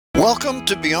Welcome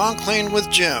to Beyond Clean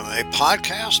with Jim, a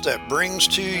podcast that brings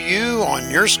to you on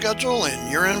your schedule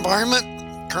and your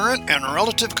environment current and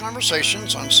relative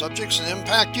conversations on subjects that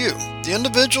impact you, the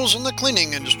individuals in the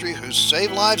cleaning industry who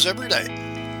save lives every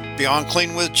day. Beyond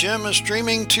Clean with Jim is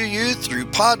streaming to you through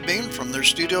Podbean from their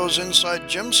studios inside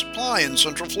Jim Supply in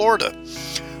Central Florida.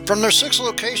 From their 6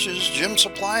 locations, Jim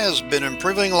Supply has been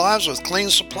improving lives with clean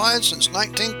supplies since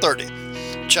 1930.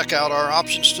 Check out our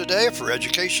options today for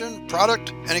education, product,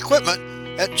 and equipment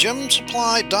at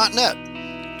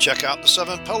jimsupply.net. Check out the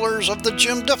 7 pillars of the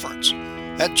Jim difference.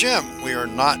 At Jim, we are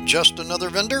not just another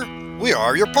vendor, we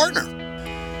are your partner.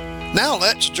 Now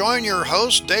let's join your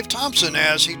host, Dave Thompson,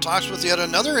 as he talks with yet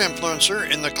another influencer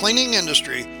in the cleaning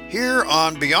industry here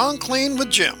on Beyond Clean with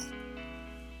Jim.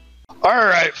 All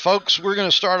right, folks, we're going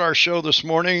to start our show this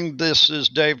morning. This is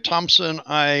Dave Thompson.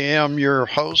 I am your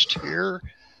host here.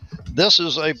 This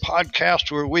is a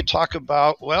podcast where we talk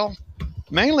about, well,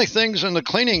 mainly things in the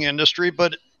cleaning industry,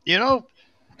 but, you know,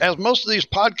 as most of these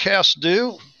podcasts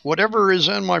do, whatever is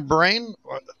in my brain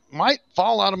might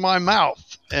fall out of my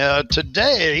mouth.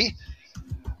 Today,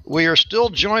 we are still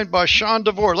joined by Sean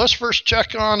DeVore. Let's first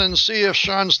check on and see if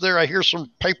Sean's there. I hear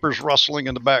some papers rustling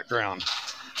in the background.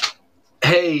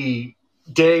 Hey,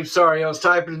 Dave, sorry, I was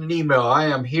typing an email. I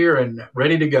am here and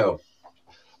ready to go.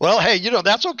 Well, hey, you know,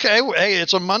 that's okay. Hey,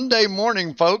 it's a Monday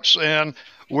morning, folks, and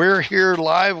we're here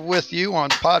live with you on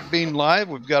Podbean Live.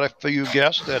 We've got a few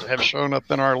guests that have shown up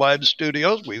in our live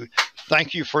studios. We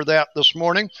thank you for that this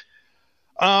morning.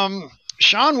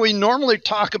 Sean, we normally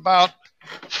talk about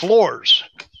floors.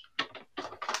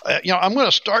 I'm going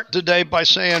to start today by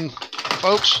saying,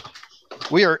 folks,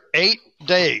 we are 8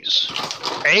 days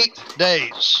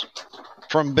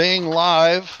from being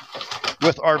live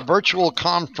with our virtual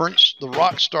conference, the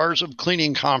Rock Stars of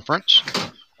Cleaning Conference.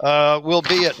 We'll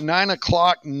be at 9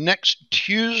 o'clock next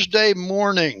Tuesday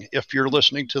morning, if you're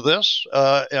listening to this.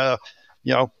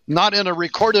 Not in a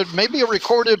recorded, maybe a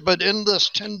recorded, but in this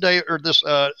 10-day or this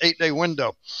 8-day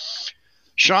window.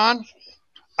 Sean,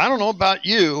 I don't know about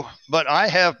you, but I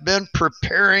have been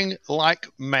preparing like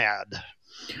mad.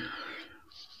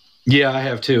 Yeah, I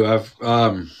have too. I've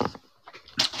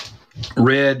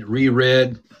read,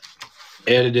 reread,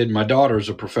 edited. My daughter's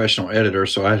a professional editor,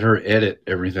 so I had her edit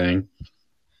everything,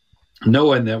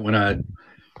 knowing that when I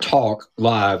talk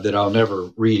live that I'll never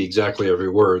read exactly every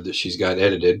word that she's got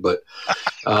edited. But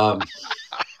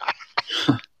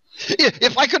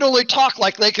if I could only talk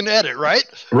like they can edit, right?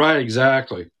 Right,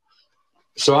 exactly.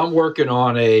 So I'm working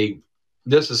on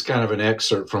this is kind of an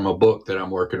excerpt from a book that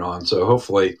I'm working on, so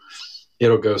hopefully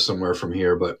it'll go somewhere from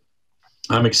here. But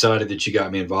I'm excited that you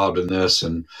got me involved in this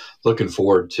and looking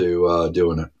forward to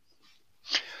doing it.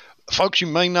 Folks, you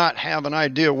may not have an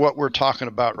idea what we're talking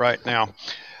about right now.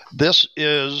 This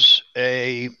is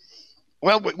we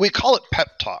call it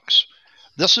pep talks.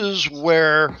 This is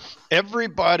where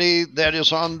everybody that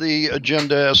is on the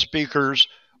agenda as speakers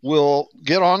will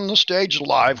get on the stage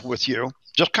live with you,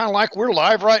 just kind of like we're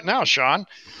live right now, Sean.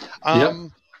 Yep.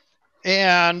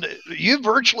 And you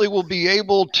virtually will be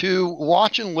able to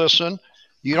watch and listen.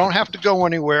 You don't have to go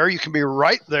anywhere. You can be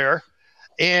right there,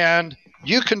 and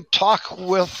you can talk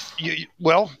with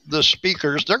the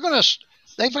speakers.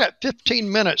 They've got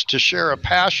 15 minutes to share a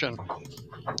passion.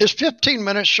 Is 15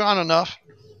 minutes, Sean, enough?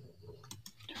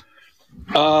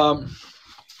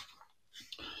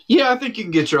 Yeah, I think you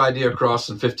can get your idea across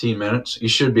in 15 minutes. You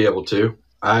should be able to.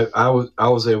 I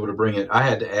was able to bring it. I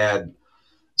had to add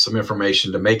some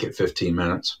information to make it 15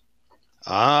 minutes.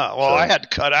 I had to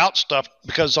cut out stuff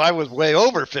because I was way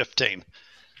over 15.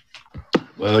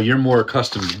 Well, you're more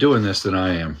accustomed to doing this than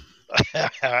I am.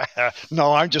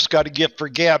 No, I just got to get for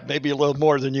gab, maybe a little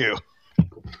more than you.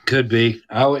 Could be.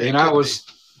 I was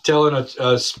telling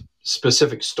a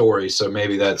specific story, so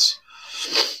maybe that's,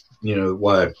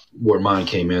 where mine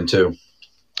came in too.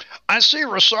 I see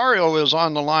Rosario is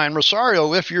on the line.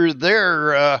 Rosario, if you're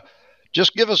there,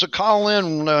 just give us a call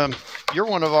in. You're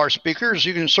one of our speakers.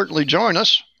 You can certainly join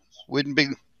us. We'd be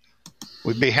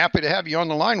happy to have you on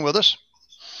the line with us.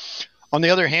 On the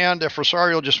other hand, if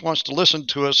Rosario just wants to listen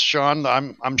to us, Sean,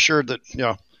 I'm sure that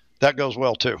that goes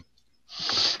well too.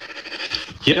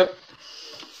 Yep.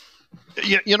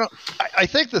 I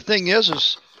think the thing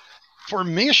is for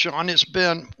me, Sean, it's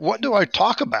been, what do I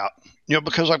talk about?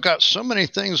 Because I've got so many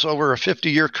things over a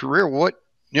 50-year career. What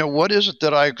is it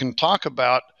that I can talk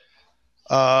about?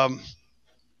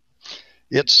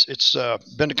 It's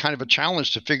been a kind of a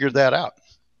challenge to figure that out.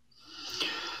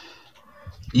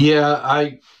 Yeah,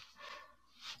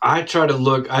 I try to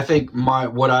look. I think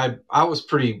I was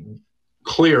pretty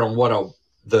clear on what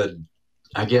the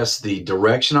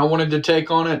direction I wanted to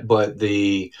take on it, but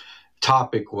the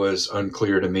topic was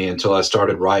unclear to me until I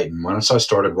started writing. Once I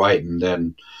started writing,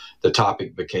 then the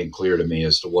topic became clear to me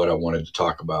as to what I wanted to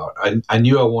talk about. I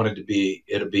knew I wanted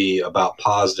it to be about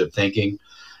positive thinking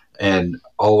and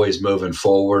always moving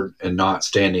forward and not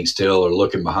standing still or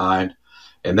looking behind.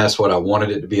 And that's what I wanted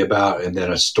it to be about. And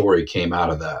then a story came out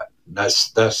of that.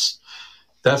 That's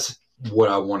what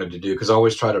I wanted to do, because I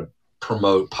always try to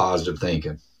promote positive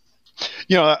thinking.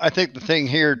 I think the thing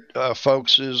here,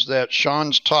 folks, is that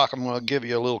Sean's talk, I'm going to give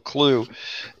you a little clue,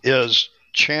 is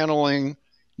channeling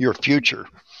your future.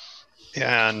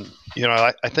 And,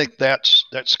 I think that's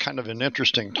kind of an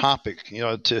interesting topic,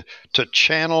 to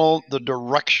channel the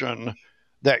direction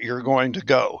that you're going to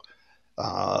go.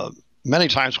 Many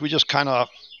times we just kind of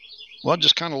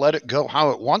let it go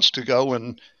how it wants to go.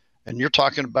 And you're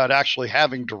talking about actually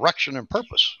having direction and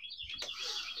purpose.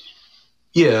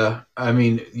 Yeah. I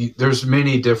mean, there's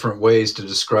many different ways to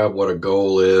describe what a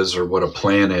goal is or what a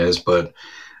plan is, but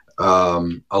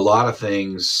a lot of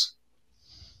things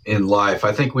in life,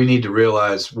 I think we need to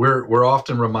realize we're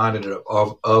often reminded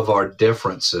of our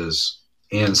differences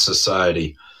in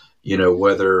society,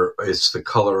 whether it's the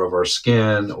color of our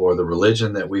skin or the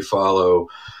religion that we follow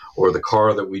or the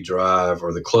car that we drive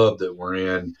or the club that we're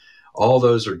in. All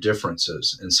those are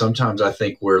differences. And sometimes I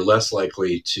think we're less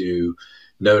likely to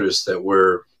notice that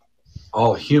we're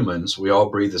all humans. We all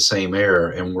breathe the same air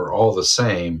and we're all the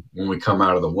same when we come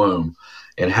out of the womb.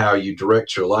 And how you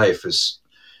direct your life is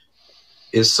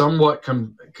somewhat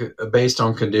based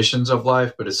on conditions of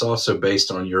life, but it's also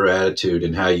based on your attitude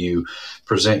and how you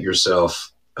present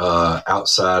yourself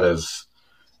outside of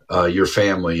your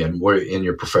family and in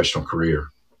your professional career.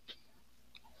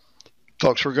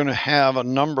 Folks, we're going to have a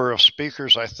number of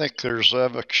speakers. I think there's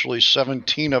actually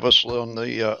 17 of us on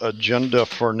the agenda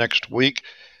for next week.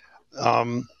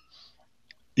 The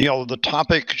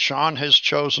topic Sean has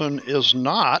chosen is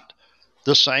not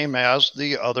the same as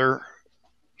the other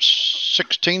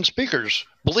 16 speakers.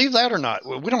 Believe that or not,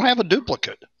 we don't have a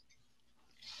duplicate.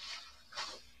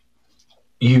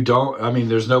 You don't? I mean,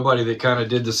 there's nobody that kind of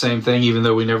did the same thing, even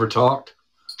though we never talked?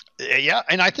 Yeah,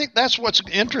 and I think that's what's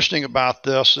interesting about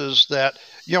this is that,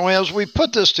 as we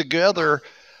put this together,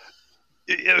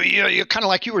 you kind of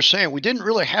like you were saying, we didn't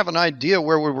really have an idea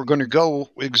where we were going to go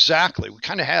exactly. We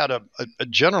kind of had a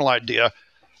general idea.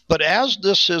 But as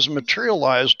this has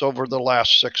materialized over the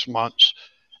last 6 months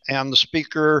and the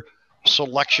speaker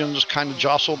selections kind of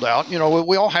jostled out, we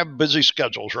all have busy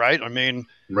schedules, right? I mean,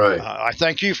 right. I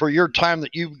thank you for your time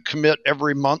that you commit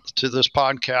every month to this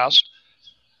podcast.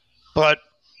 But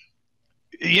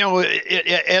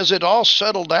as it all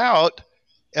settled out,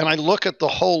 and I look at the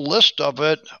whole list of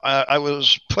it, I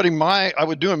was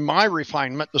doing my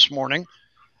refinement this morning,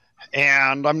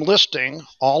 and I'm listing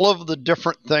all of the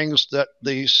different things that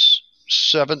these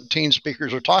 17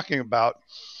 speakers are talking about.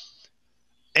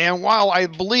 And while I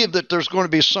believe that there's going to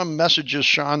be some messages,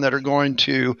 Sean, that are going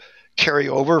to carry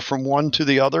over from one to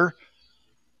the other,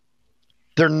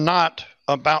 they're not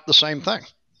about the same thing.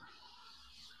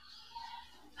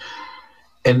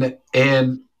 And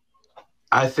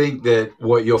I think that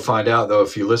what you'll find out, though,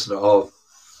 if you listen to all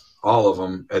of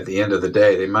them, at the end of the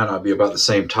day, they might not be about the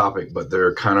same topic, but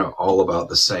they're kind of all about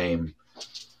the same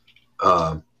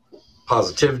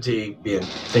positivity,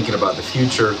 thinking about the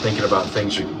future, thinking about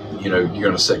things you're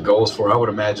going to set goals for. I would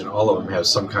imagine all of them have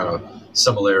some kind of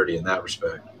similarity in that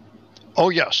respect. Oh,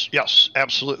 yes,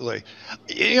 absolutely.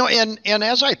 And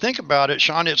as I think about it,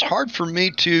 Sean, it's hard for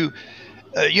me to,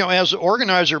 as an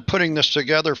organizer putting this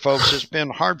together, folks, it's been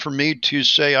hard for me to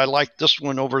say I like this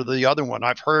one over the other one.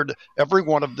 I've heard every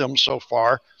one of them so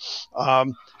far.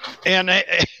 And,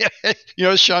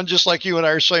 Sean, just like you and I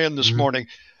are saying this morning,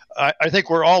 I think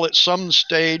we're all at some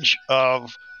stage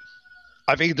of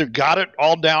I've either got it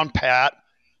all down pat,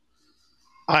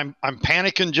 I'm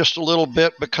panicking just a little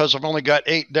bit because I've only got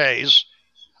 8 days.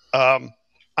 I'm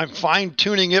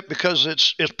fine-tuning it because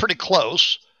it's pretty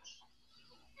close.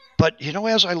 But,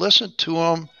 as I listen to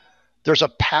them, there's a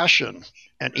passion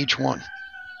in each one.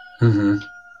 Mm-hmm.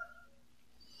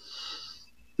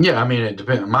 Yeah, I mean, it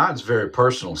depends. Mine's very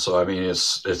personal. So, I mean,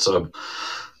 it's the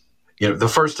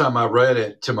first time I read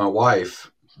it to my wife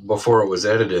before it was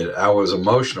edited, I was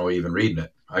emotional even reading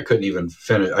it. I couldn't even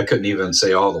finish. I couldn't even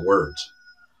say all the words.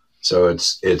 So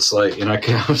it's like, and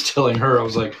I was telling her, I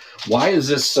was like, why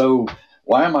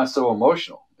am I so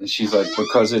emotional? And she's like,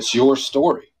 because it's your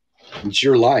story. It's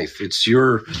your life. It's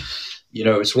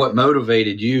it's what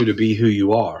motivated you to be who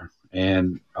you are.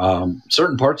 And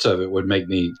certain parts of it would make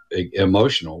me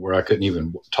emotional where I couldn't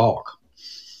even talk.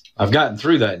 I've gotten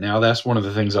through that now. That's one of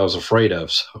the things I was afraid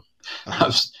of. So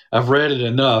I've read it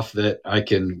enough that I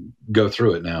can go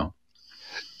through it now.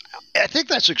 I think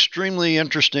that's extremely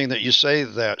interesting that you say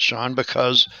that, Sean,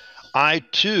 because I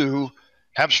too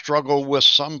have struggled with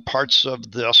some parts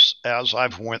of this as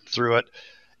I've went through it.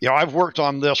 I've worked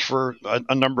on this for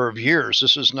a number of years.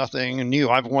 This is nothing new.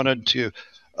 I've wanted to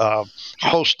uh,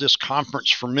 host this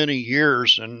conference for many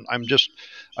years, and I'm just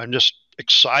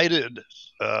excited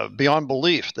beyond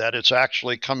belief that it's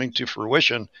actually coming to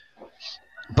fruition.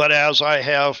 But as I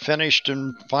have finished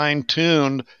and fine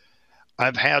tuned,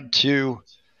 I've had to,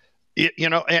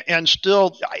 and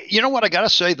still, what I got to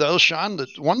say though, Sean, the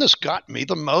one that's got me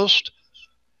the most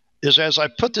is as I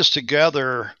put this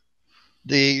together,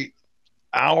 the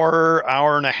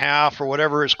hour and a half, or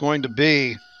whatever it's going to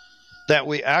be, that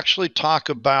we actually talk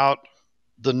about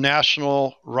the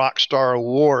National Rockstar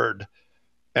Award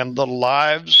and the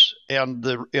lives and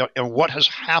what has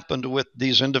happened with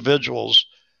these individuals.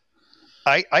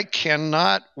 I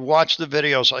cannot watch the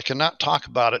videos. I cannot talk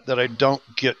about it that I don't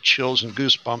get chills and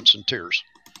goosebumps and tears.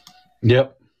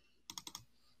 Yep.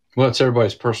 Well, it's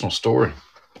everybody's personal story.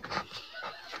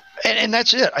 And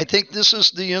that's it. I think this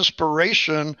is the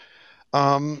inspiration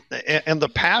and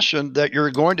the passion that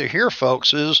you're going to hear,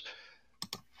 folks, is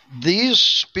these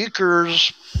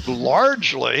speakers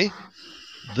largely,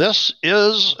 this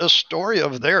is a story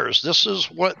of theirs. This is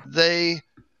what they,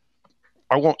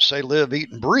 I won't say live,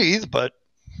 eat, and breathe, but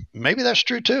maybe that's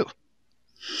true too.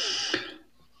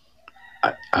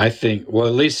 I think, well,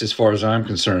 at least as far as I'm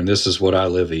concerned, this is what I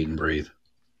live, eat, and breathe.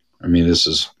 I mean, this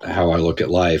is how I look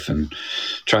at life, and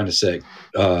trying to set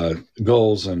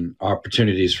goals and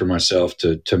opportunities for myself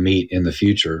to meet in the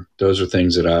future. Those are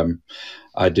things that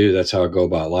I do. That's how I go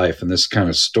about life. And this kind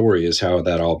of story is how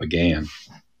that all began.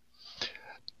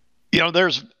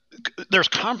 There's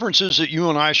conferences that you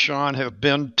and I, Sean, have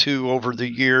been to over the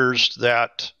years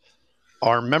that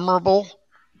are memorable,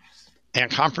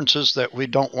 and conferences that we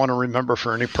don't want to remember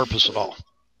for any purpose at all.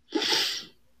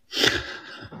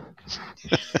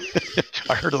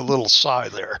 I heard a little sigh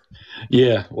there.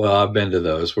 Yeah, well, I've been to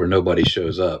those where nobody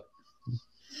shows up.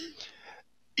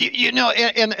 And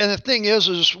the thing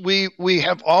is we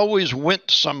have always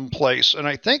went someplace, and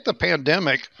I think the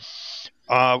pandemic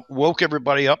woke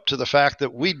everybody up to the fact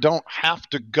that we don't have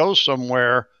to go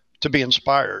somewhere to be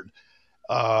inspired.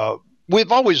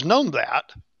 We've always known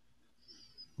that,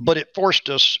 but it forced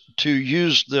us to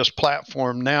use this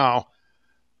platform now.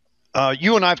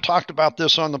 You and I have talked about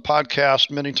this on the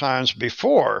podcast many times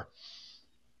before.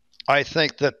 I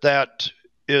think that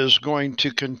is going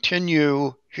to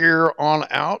continue here on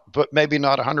out, but maybe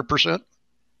not 100%.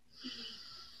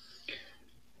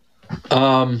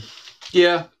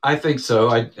 Yeah, I think so.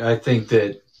 I think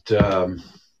that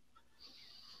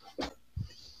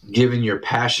given your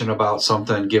passion about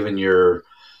something, given your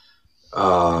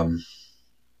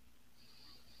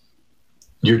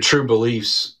true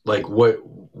beliefs, like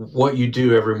what you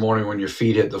do every morning when your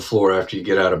feet hit the floor after you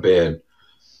get out of bed,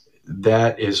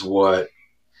 that is what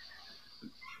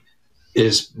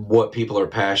people are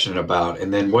passionate about.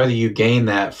 And then whether you gain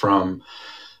that from,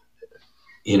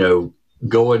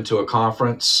 going to a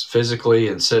conference physically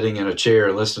and sitting in a chair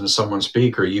and listening to someone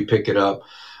speak, or you pick it up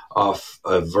off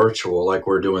a virtual, like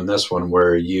we're doing this one,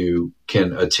 where you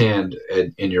can attend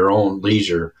in your own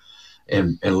leisure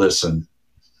and listen.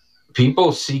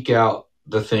 People seek out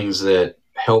the things that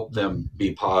help them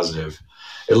be positive,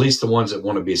 at least the ones that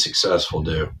want to be successful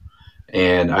do.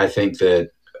 And I think that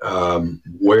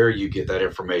where you get that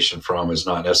information from is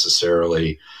not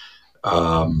necessarily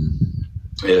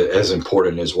as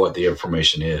important as what the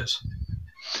information is.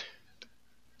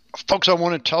 Folks, I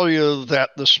want to tell you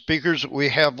that the speakers that we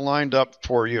have lined up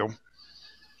for you,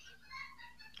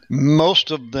 most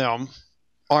of them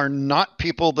are not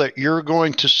people that you're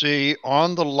going to see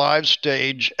on the live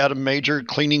stage at a major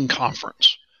cleaning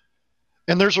conference.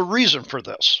 And there's a reason for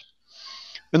this.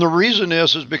 And the reason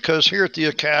is because here at the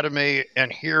Academy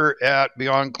and here at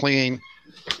Beyond Clean,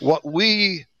 what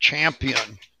we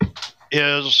champion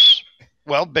is,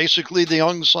 well, basically the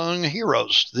unsung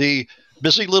heroes, the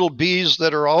busy little bees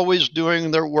that are always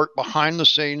doing their work behind the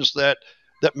scenes that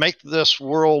make this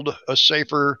world a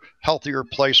safer, healthier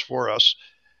place for us.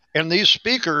 And these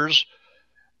speakers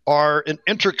are an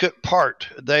intricate part.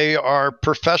 They are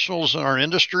professionals in our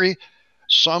industry,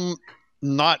 some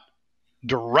not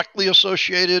directly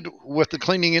associated with the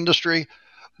cleaning industry,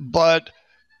 but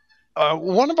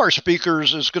one of our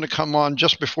speakers is going to come on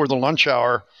just before the lunch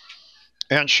hour.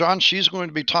 And Sean, she's going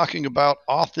to be talking about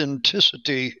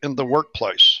authenticity in the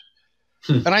workplace.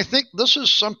 And I think this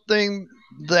is something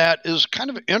that is kind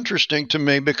of interesting to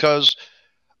me, because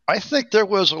I think there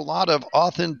was a lot of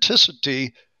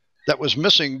authenticity that was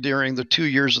missing during the 2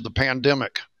 years of the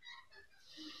pandemic.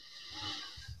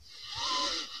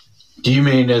 Do you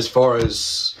mean as far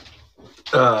as,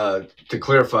 to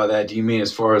clarify that, do you mean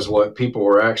as far as what people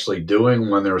were actually doing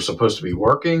when they were supposed to be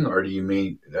working, or do you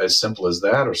mean as simple as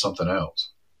that or something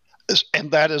else?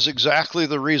 And that is exactly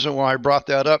the reason why I brought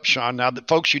that up, Sean. Now, the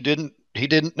folks, he didn't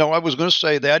know I was going to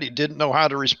say that. He didn't know how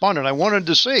to respond. And I wanted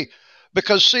to see,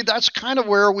 because, see, that's kind of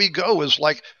where we go, is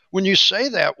like, when you say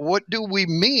that, what do we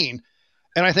mean?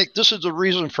 And I think this is the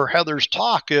reason for Heather's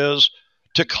talk, is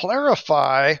to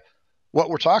clarify what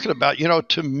we're talking about.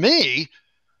 To me,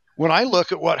 when I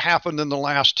look at what happened in the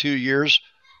last 2 years,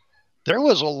 there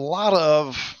was a lot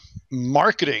of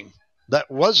marketing that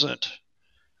wasn't,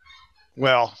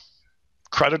 well,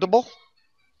 creditable,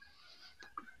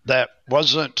 that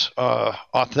wasn't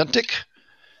authentic.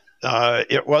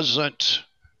 It wasn't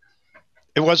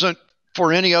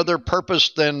for any other purpose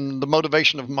than the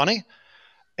motivation of money.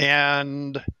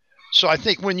 And so I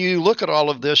think when you look at all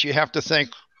of this, you have to think,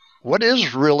 what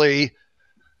is really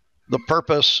the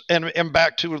purpose? And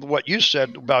back to what you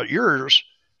said about yours,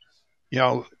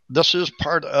 this is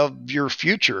part of your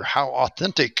future. How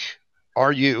authentic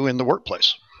are you in the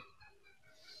workplace?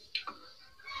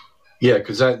 Yeah,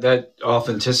 because that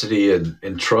authenticity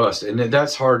and trust, and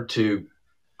that's hard to,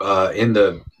 our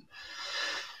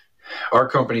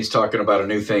company's talking about a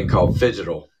new thing called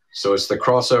phygital. So it's the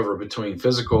crossover between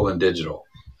physical and digital.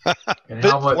 And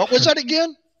what was that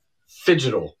again?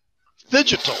 Phygital.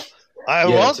 Phygital.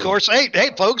 Of course.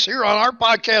 Hey, folks, here on our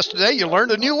podcast today, you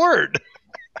learned a new word.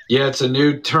 Yeah, it's a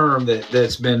new term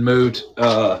that's been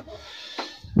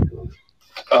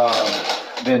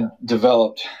been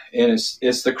developed, and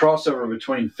it's the crossover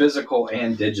between physical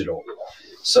and digital.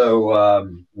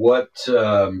 So what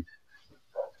are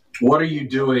you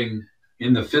doing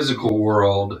in the physical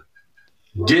world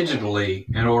digitally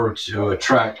in order to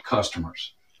attract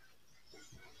customers?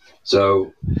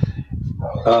 So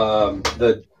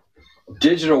the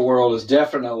digital world is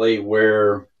definitely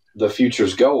where the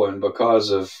future's going,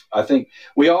 because of, I think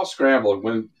we all scrambled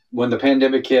when the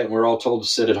pandemic hit and we're all told to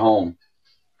sit at home.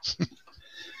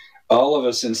 All of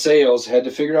us in sales had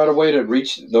to figure out a way to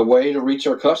reach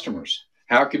our customers.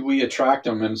 How could we attract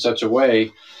them in such a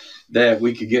way that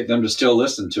we could get them to still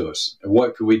listen to us? And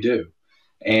what could we do?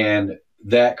 And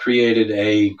that created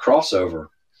a crossover,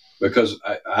 because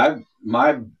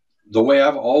the way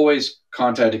I've always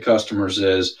contacted customers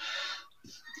is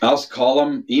I'll call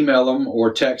them, email them,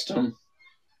 or text them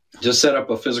to set up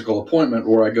a physical appointment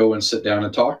where I go and sit down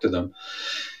and talk to them.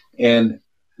 And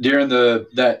during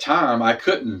that time, I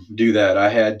couldn't do that. I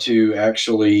had to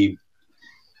actually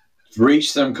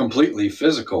reach them completely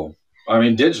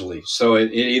digitally. So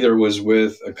it either was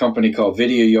with a company called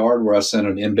Video Yard, where I sent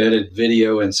an embedded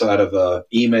video inside of an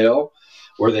email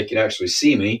where they could actually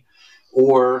see me,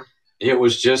 or it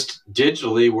was just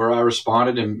digitally, where I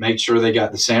responded and made sure they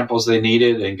got the samples they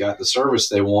needed and got the service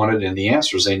they wanted and the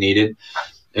answers they needed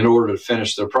in order to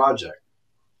finish their project.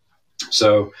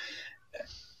 So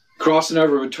crossing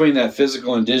over between that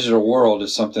physical and digital world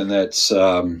is something that's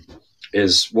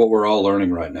is what we're all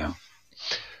learning right now.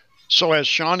 So as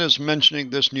Sean is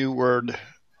mentioning this new word,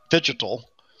 phygital,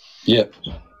 yep,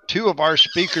 two of our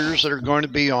speakers that are going to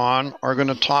be on are going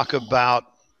to talk about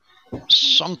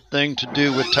something to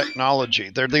do with technology.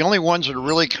 They're the only ones that are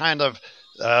really kind of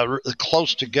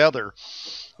close together.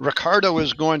 Ricardo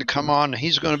is going to come on.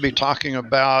 He's going to be talking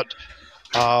about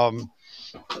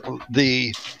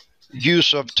the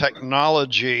use of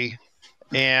technology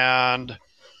and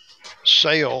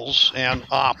sales and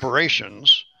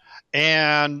operations.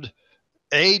 And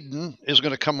Aiden is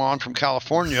going to come on from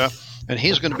California, and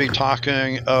he's going to be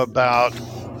talking about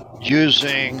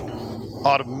using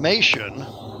automation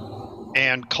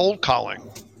and cold calling.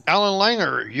 Alan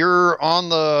Langer, you're on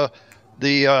the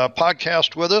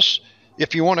podcast with us.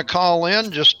 If you want to call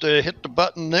in, just hit the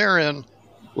button there and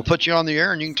we'll put you on the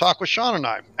air and you can talk with Sean and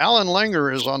I. Alan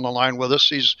Langer is on the line with us.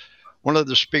 He's one of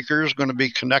the speakers going to be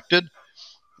connected.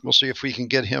 We'll see if we can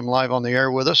get him live on the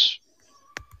air with us.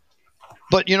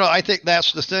 But, I think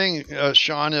that's the thing,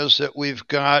 Sean, is that we've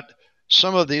got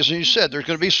some of these, and you said there's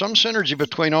going to be some synergy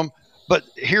between them, but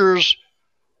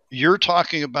you're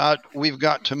talking about we've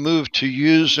got to move to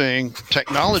using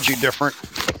technology different.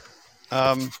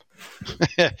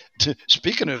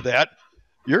 Speaking of that,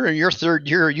 you're in your third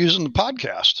year using the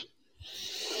podcast.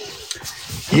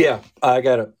 Yeah, I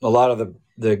got a lot of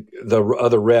the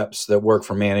other reps that work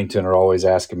for Mannington are always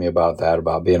asking me about that,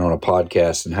 about being on a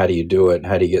podcast and how do you do it and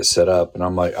how do you get set up. And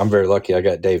I'm like, I'm very lucky I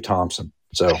got Dave Thompson.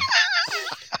 So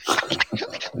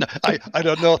I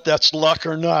don't know if that's luck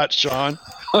or not, Sean.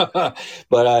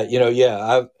 But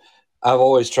I've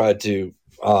always tried to,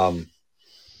 not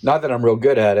that I'm real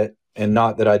good at it, and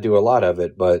not that I do a lot of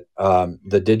it, but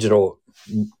the digital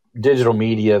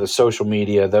media, the social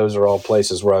media, those are all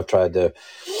places where I've tried to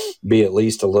be at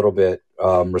least a little bit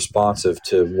responsive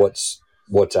to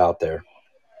what's out there.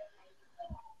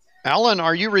 Alan,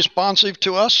 are you responsive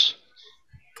to us?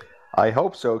 I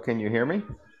hope so. Can you hear me?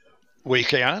 We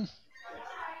can.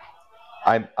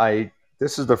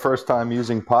 This is the first time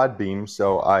using Podbeam,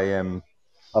 so I am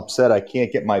upset I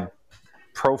can't get my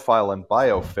profile and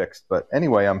bio fixed. But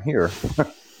anyway, I'm here.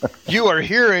 You are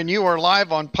here, and you are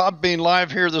live on Podbean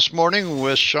Live here this morning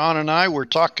with Sean and I. We're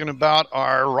talking about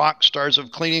our Rock Stars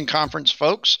of Cleaning Conference,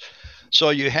 folks.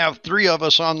 So you have three of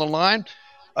us on the line.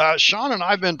 Sean and I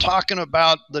have been talking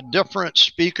about the different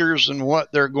speakers and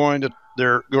what they're going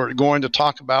to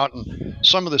talk about, and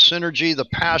some of the synergy, the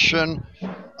passion.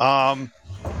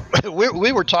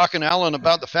 We were talking, Alan,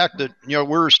 about the fact that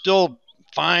we're still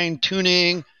fine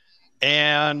tuning,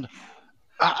 and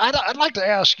I'd like to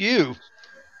ask you,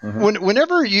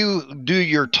 whenever you do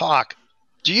your talk,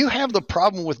 do you have the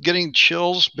problem with getting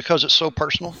chills because it's so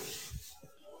personal?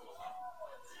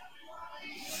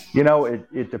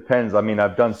 It depends. I mean,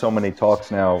 I've done so many talks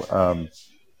now.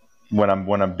 When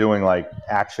I'm doing like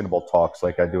actionable talks,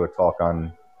 like I do a talk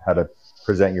on how to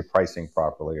present your pricing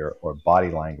properly or body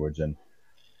language, and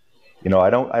I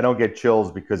don't get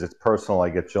chills because it's personal. I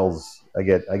get chills. I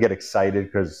get excited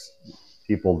because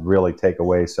people really take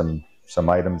away some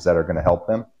items that are going to help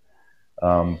them.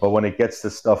 But when it gets to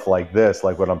stuff like this,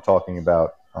 like what I'm talking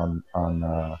about on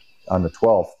the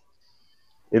 12th,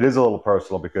 it is a little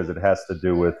personal because it has to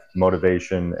do with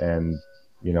motivation and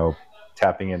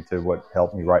tapping into what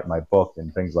helped me write my book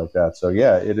and things like that. So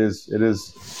yeah, it is.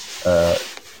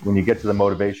 When you get to the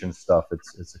motivation stuff,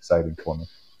 it's exciting for me.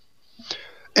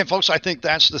 And folks, I think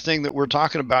that's the thing that we're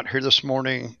talking about here this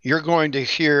morning. You're going to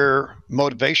hear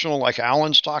motivational, like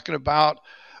Alan's talking about,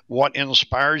 what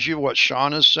inspires you, what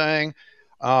Sean is saying.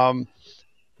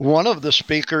 One of the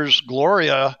speakers,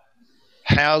 Gloria,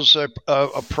 has a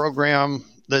program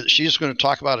that she's going to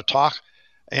talk about, a talk,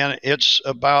 and it's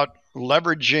about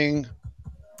leveraging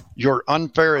your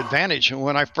unfair advantage. And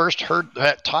when I first heard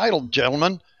that title,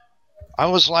 gentlemen, I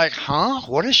was like,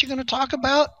 what is she going to talk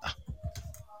about?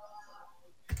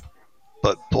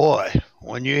 But boy,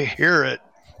 when you hear it,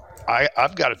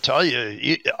 I've got to tell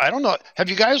you, I don't know. Have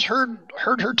you guys heard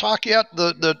her talk yet?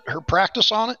 Her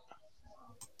practice on it?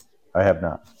 I have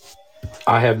not.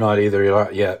 I have not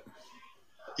either yet.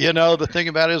 The thing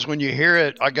about it is when you hear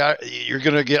it, you're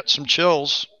going to get some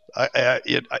chills.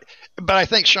 But I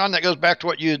think, Sean, that goes back to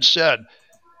what you had said.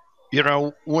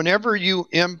 Whenever you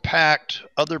impact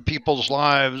other people's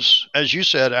lives, as you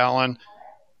said, Alan,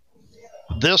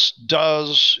 this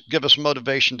does give us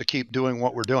motivation to keep doing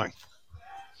what we're doing.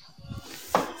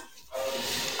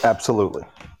 Absolutely.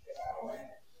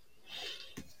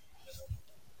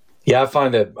 Yeah, I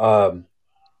find that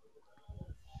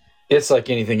it's like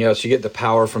anything else. You get the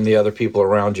power from the other people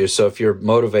around you. So if you're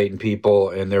motivating people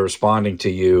and they're responding to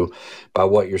you by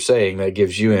what you're saying, that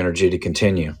gives you energy to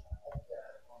continue.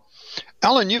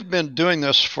 Alan, you've been doing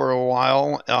this for a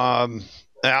while.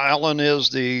 Alan is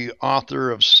the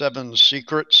author of 7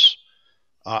 Secrets.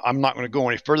 I'm not going to go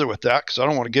any further with that because I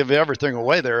don't want to give everything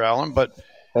away there, Alan. But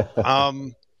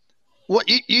what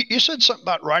you said something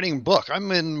about writing a book.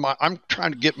 I'm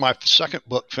trying to get my second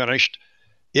book finished.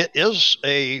 It is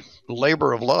a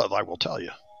labor of love, I will tell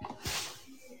you.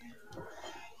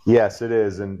 Yes, it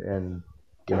is, and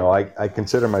I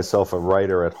consider myself a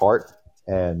writer at heart,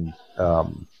 and I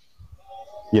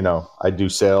do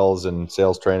sales and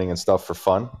sales training and stuff for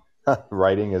fun.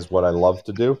 Writing is what I love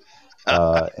to do.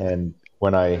 And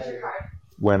when I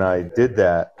did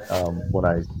that, when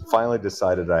I finally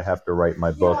decided I have to write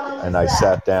my book and I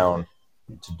sat down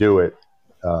to do it,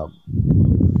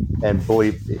 and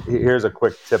here's a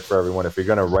quick tip for everyone. If you're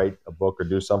going to write a book or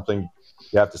do something,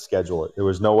 you have to schedule it. There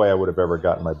was no way I would have ever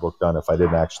gotten my book done if I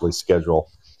didn't actually schedule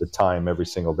the time every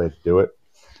single day to do it.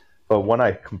 But when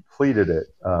I completed it,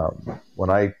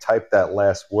 when I typed that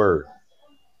last word,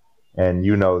 and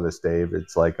this, Dave,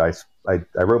 it's like I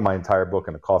wrote my entire book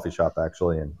in a coffee shop,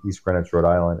 actually, in East Greenwich, Rhode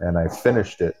Island, and I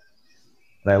finished it.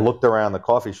 And I looked around the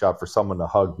coffee shop for someone to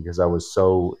hug because it was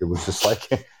just like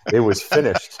it was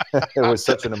finished. It was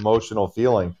such an emotional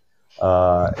feeling.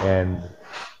 And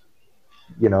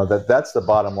that's the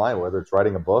bottom line, whether it's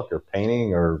writing a book or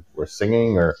painting or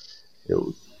singing or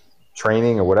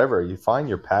training or whatever, you find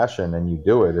your passion and you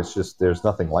do it. It's just, there's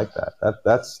nothing like that.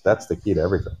 That's the key to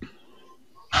everything.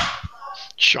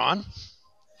 Sean?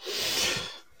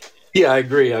 Yeah, I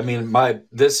agree. I mean,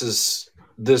 this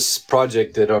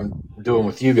project that I'm doing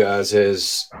with you guys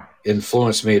has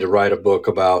influenced me to write a book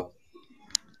about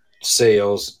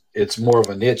sales it's more of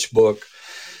a niche book.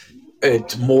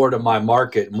 It's more to my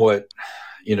market and what,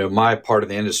 my part of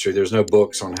the industry. There's no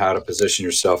books on how to position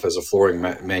yourself as a flooring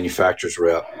manufacturer's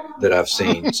rep that I've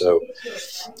seen. So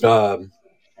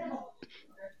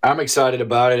I'm excited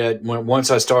about it. Once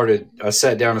I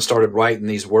sat down and started writing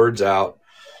these words out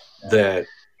that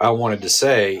I wanted to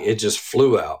say, it just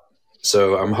flew out.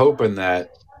 So I'm hoping that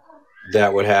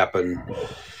would happen,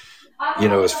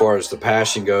 as far as the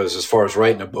passion goes, as far as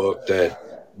writing a book,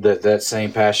 that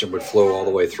same passion would flow all the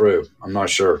way through. I'm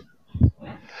not sure.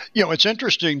 It's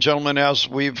interesting, gentlemen, as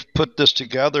we've put this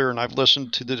together and I've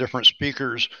listened to the different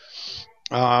speakers,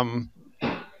 a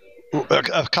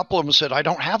couple of them said, I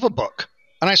don't have a book.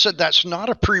 And I said, that's not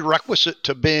a prerequisite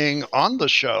to being on the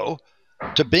show,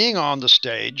 to being on the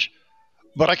stage.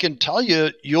 But I can tell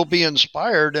you, you'll be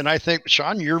inspired. And I think,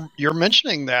 Sean, you're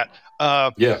mentioning that.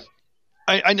 Yeah.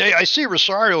 I see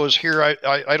Rosario is here.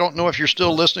 I don't know if you're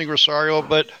still listening, Rosario,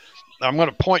 but I'm going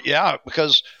to point you out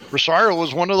because Rosario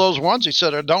was one of those ones. He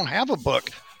said, I don't have a book,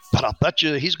 but I'll bet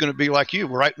you he's going to be like you,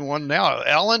 writing one now.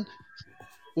 Alan,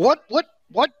 what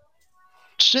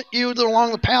sent you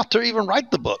along the path to even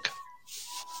write the book?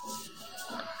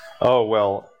 Oh,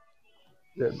 well,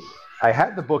 I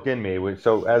had the book in me.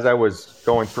 So as I was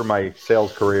going through my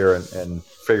sales career and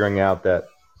figuring out that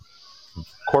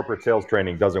corporate sales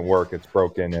training doesn't work, it's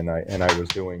broken, and I was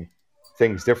doing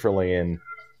things differently, and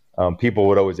people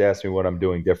would always ask me what I'm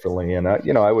doing differently, and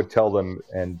I would tell them,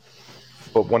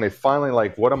 but when it finally,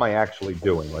 like, what am I actually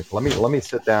doing? Like, let me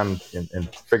sit down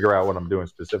and figure out what I'm doing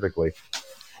specifically.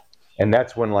 And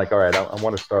that's when, like, all right, I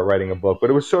want to start writing a book.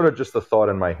 But it was sort of just a thought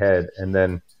in my head. And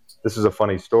then this is a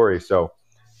funny story. So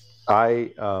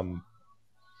I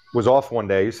was off one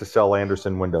day. I used to sell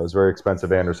Andersen windows, very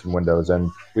expensive Andersen windows.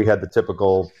 And we had the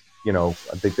typical, I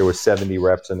think there was 70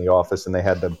 reps in the office, and they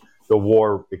had the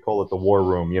war, they call it the war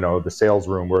room, the sales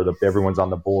room where everyone's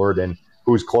on the board and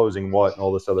who's closing what and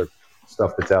all this other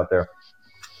stuff that's out there.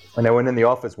 And I went in the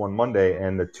office one Monday,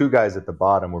 and the two guys at the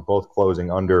bottom were both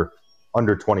closing under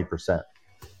 20%,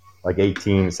 like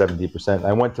 18, 17%.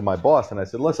 I went to my boss and I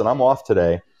said, listen, I'm off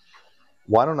today.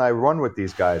 Why don't I run with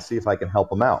these guys, see if I can help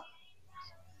them out?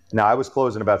 Now, I was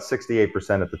closing about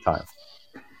 68% at the time.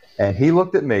 And he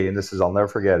looked at me, and I'll never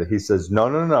forget it. He says,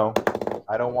 no.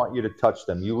 I don't want you to touch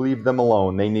them. You leave them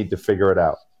alone. They need to figure it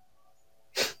out.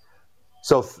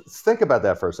 So think about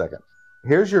that for a second.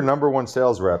 Here's your number one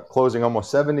sales rep closing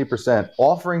almost 70%,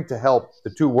 offering to help the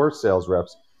two worst sales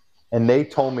reps. And they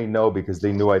told me no because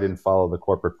they knew I didn't follow the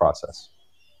corporate process.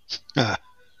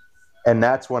 And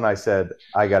that's when I said,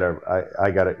 I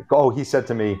gotta. Oh, he said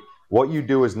to me, what you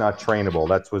do is not trainable.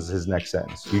 That was his next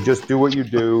sentence. You just do what you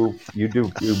do.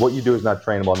 What you do is not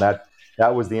trainable. And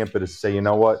that was the impetus to say, you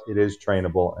know what, it is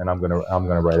trainable, and I'm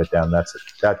gonna write it down. That's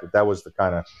it. That was the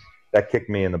kind of, that kicked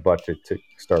me in the butt to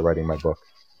start writing my book.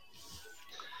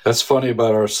 That's funny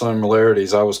about our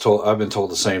similarities. I've been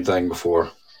told the same thing before.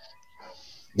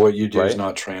 What you do is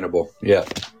not trainable. Yeah.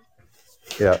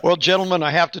 Yeah. Well, gentlemen,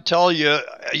 I have to tell you,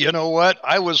 you know what?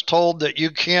 I was told that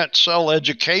you can't sell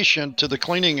education to the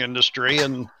cleaning industry,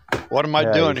 and what am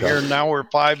I doing here? Now we're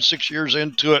 5-6 years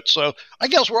into it, so I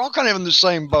guess we're all kind of in the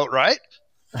same boat, right?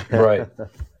 Right.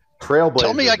 Trailblazers.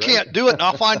 Tell me I can't do it, and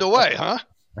I'll find a way, huh?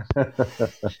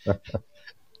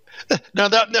 Now,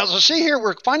 so see here,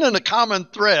 we're finding a common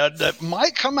thread that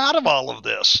might come out of all of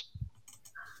this.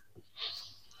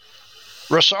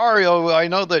 Rosario, I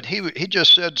know that he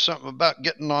just said something about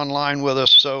getting online with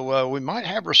us, so we might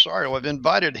have Rosario. I've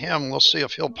invited him. We'll see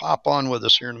if he'll pop on with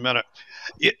us here in a minute.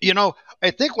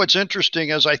 I think what's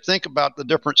interesting as I think about the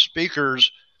different speakers,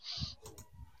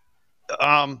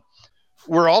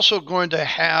 we're also going to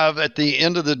have at the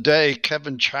end of the day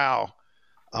Kevin Chow,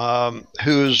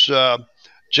 who's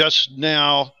just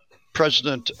now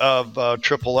president of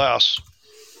Triple S,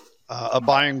 a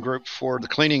buying group for the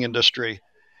cleaning industry.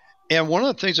 And one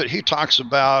of the things that he talks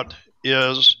about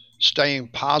is staying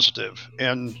positive.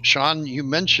 And Sean, you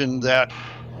mentioned that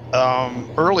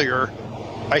earlier.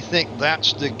 I think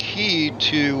that's the key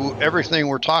to everything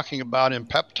we're talking about in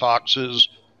Pep Talks is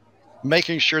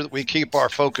making sure that we keep our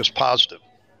focus positive.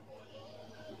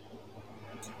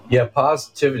 Yeah,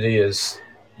 positivity is,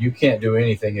 you can't do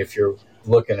anything if you're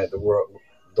looking at the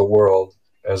world,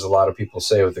 as a lot of people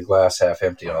say, with the glass half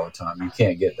empty all the time. You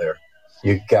can't get there.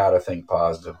 You gotta think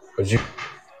positive, because you're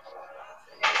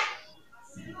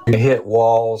gonna hit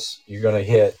walls, you're gonna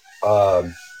hit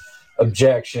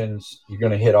objections, you're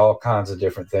gonna hit all kinds of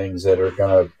different things that are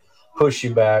gonna push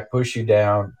you back, push you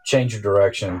down, change your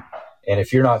direction. And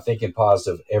if you're not thinking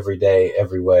positive every day,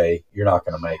 every way, you're not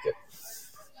gonna make it.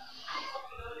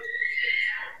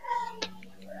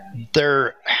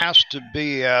 there has to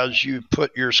be, as you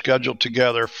put your schedule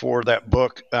together for that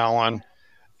book, Alan,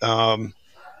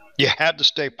 you had to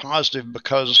stay positive,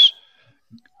 because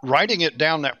writing it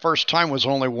down that first time was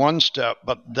only one step,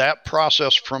 but that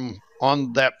process from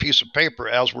on that piece of paper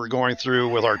as we're going through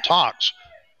with our talks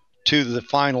to the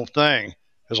final thing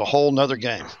is a whole nother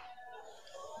game.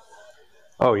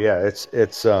 Oh yeah,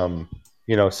 it's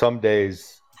some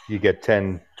days you get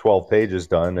 10, 12 pages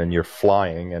done and you're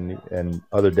flying, and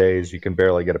other days you can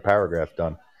barely get a paragraph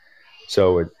done.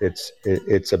 So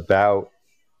it's about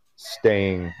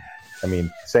staying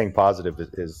positive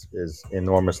is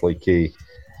enormously key,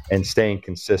 and staying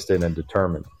consistent and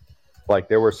determined. Like,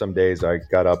 there were some days I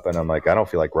got up and I'm like, I don't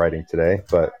feel like writing today,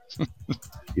 but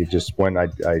you just when I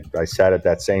sat at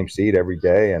that same seat every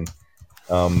day, and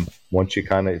once you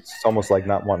it's almost like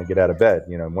not wanting to get out of bed.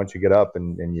 Once you get up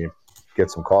and you get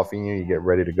some coffee in you get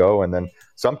ready to go. And then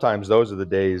sometimes those are the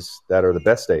days that are the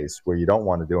best days, where you don't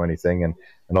want to do anything, and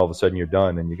all of a sudden you're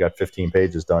done and you got 15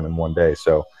 pages done in one day.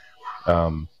 So,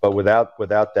 but without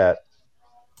that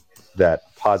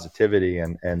positivity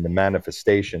and the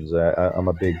manifestations, I'm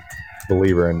a big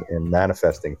believer in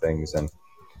manifesting things, and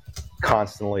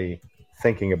constantly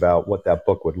thinking about what that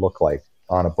book would look like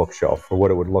on a bookshelf, or what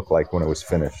it would look like when it was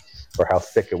finished, or how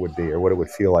thick it would be, or what it would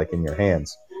feel like in your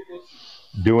hands.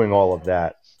 Doing all of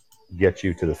that gets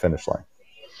you to the finish line.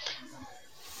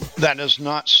 That is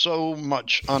not so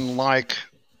much unlike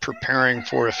preparing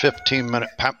for a 15-minute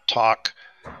pep talk,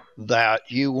 that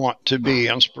you want to be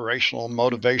inspirational,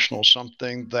 motivational,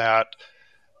 something that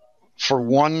for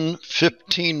one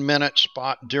 15-minute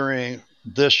spot during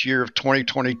this year of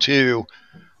 2022,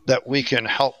 that we can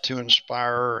help to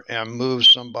inspire and move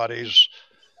somebody's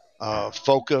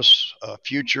focus,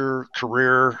 future,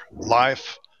 career,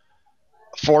 life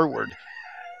forward.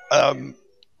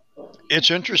 It's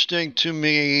interesting to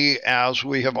me, as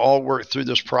we have all worked through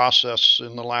this process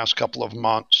in the last couple of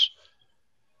months,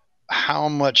 how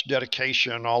much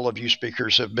dedication all of you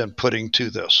speakers have been putting to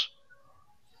this.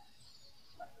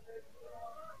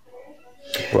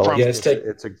 Well, go ahead,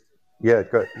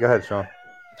 Sean.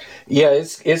 Yeah,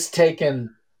 it's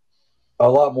taken a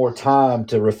lot more time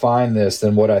to refine this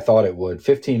than what I thought it would.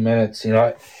 15 minutes,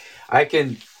 I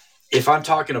can, if I'm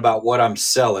talking about what I'm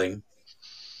selling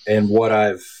and what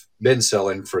I've been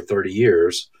selling for 30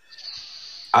 years,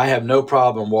 I have no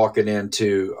problem walking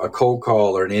into a cold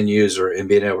call or an end user and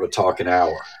being able to talk an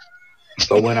hour.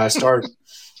 But when I start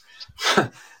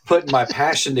putting my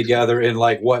passion together in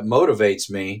like what motivates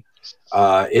me,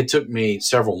 it took me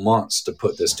several months to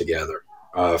put this together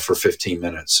for 15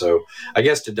 minutes. So I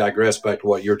guess to digress back to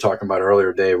what you were talking about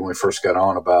earlier, Dave, when we first got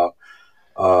on about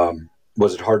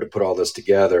was it hard to put all this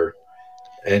together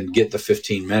and get the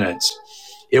 15 minutes?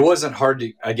 It wasn't hard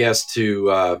to, I guess,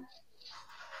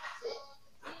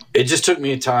 it just took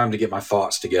me time to get my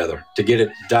thoughts together, to get it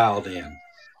dialed in.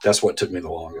 That's what took me the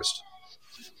longest.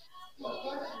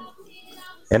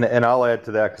 And I'll add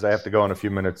to that, because I have to go in a few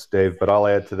minutes, Dave, but I'll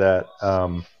add to that.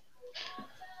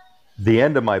 The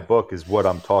end of my book is what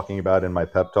I'm talking about in my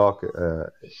pep talk.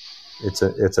 It's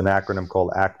an acronym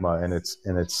called ACMA,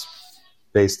 and it's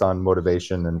based on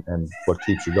motivation and what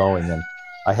keeps you going. And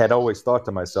I had always thought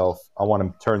to myself, I want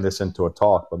to turn this into a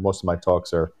talk, but most of my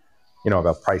talks are,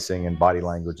 about pricing and body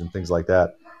language and things like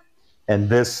that. And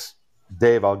this,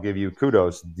 Dave, I'll give you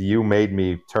kudos. You made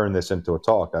me turn this into a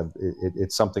talk.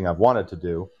 It's something I've wanted to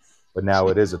do, but now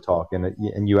it is a talk.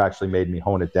 And you actually made me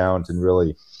hone it down to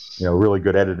really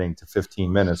good editing to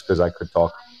 15 minutes, because I could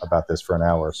talk about this for an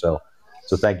hour. So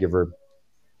thank you for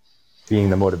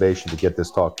being the motivation to get this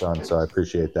talk done. So I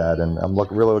appreciate that. And I'm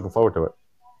really looking forward to it.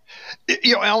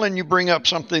 Alan, you bring up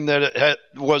something that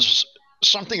was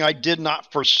something I did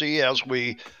not foresee as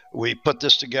we put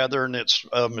this together and it's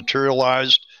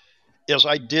materialized, is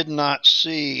I did not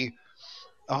see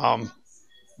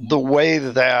the way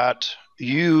that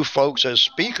you folks as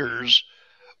speakers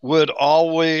would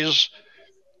always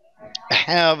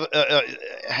have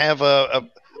a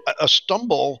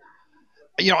stumble.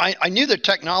 I knew that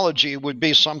technology would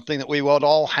be something that we would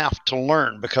all have to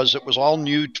learn, because it was all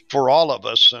new for all of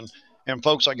us. And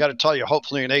folks, I got to tell you,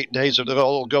 hopefully in 8 days it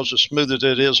all goes as smooth as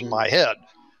it is in my head.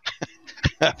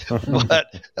 But,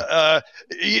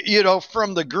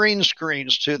 from the green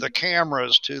screens to the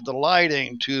cameras to the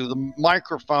lighting to the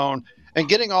microphone, and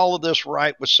getting all of this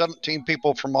right with 17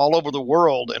 people from all over the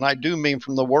world, and I do mean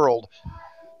from the world,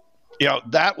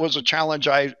 that was a challenge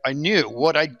I knew.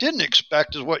 What I didn't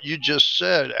expect is what you just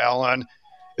said, Alan,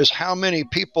 is how many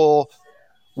people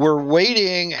were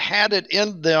waiting, had it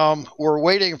in them, were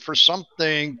waiting for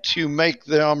something to make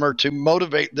them or to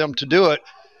motivate them to do it.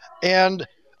 And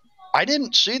I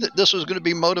didn't see that this was going to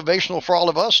be motivational for all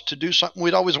of us to do something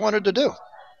we'd always wanted to do.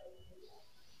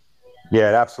 Yeah,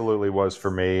 it absolutely was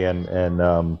for me. And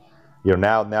now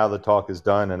the talk is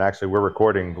done, and actually we're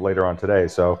recording later on today.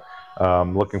 So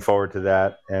looking forward to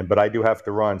that. But I do have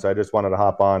to run. So I just wanted to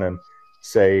hop on and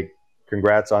say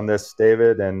congrats on this,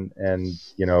 David. And I'm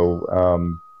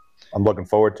looking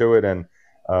forward to it, and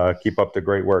keep up the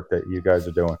great work that you guys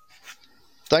are doing.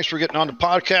 Thanks for getting on the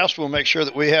podcast. We'll make sure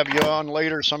that we have you on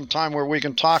later sometime where we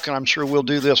can talk, and I'm sure we'll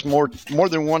do this more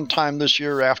than one time this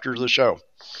year after the show.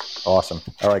 Awesome.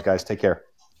 All right, guys, take care.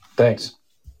 Thanks.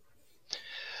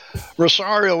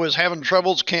 Rosario is having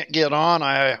troubles, can't get on.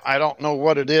 I don't know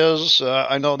what it is.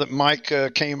 I know that Mike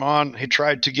came on. He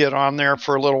tried to get on there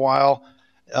for a little while.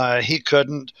 He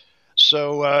couldn't.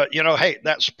 So, hey,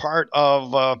 that's part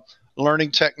of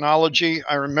learning technology.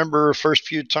 I remember the first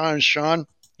few times, Sean,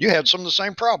 you had some of the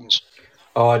same problems.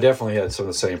 Oh, I definitely had some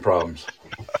of the same problems.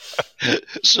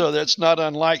 So that's not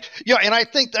unlike. Yeah, and I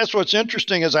think that's what's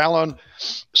interesting, as Alan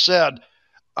said.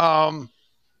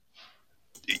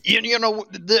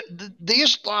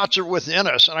 These thoughts are within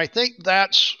us, and I think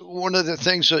that's one of the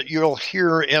things that you'll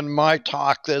hear in my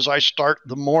talk as I start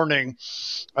the morning,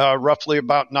 roughly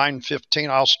about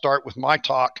 9:15. I'll start with my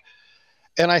talk,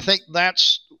 and I think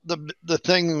that's the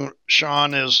thing,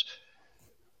 Sean, is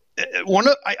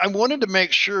I wanted to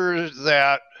make sure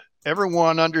that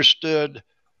everyone understood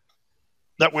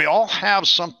that we all have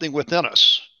something within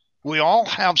us. We all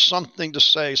have something to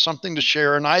say, something to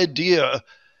share, an idea.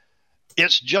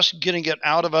 It's just getting it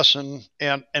out of us and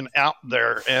out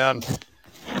there. And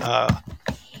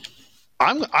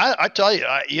I tell you,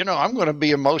 I'm going to be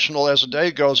emotional as the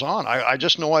day goes on. I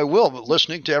just know I will. But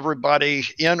listening to everybody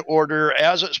in order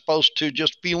as it's supposed to,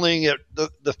 just feeling it,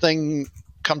 the thing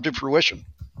come to fruition.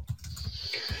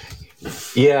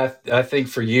 Yeah, I think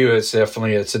for you, it's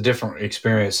a different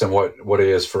experience than what it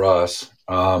is for us.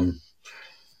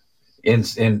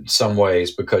 In some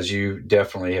ways, because you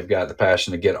definitely have got the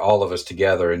passion to get all of us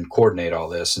together and coordinate all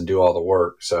this and do all the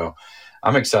work. So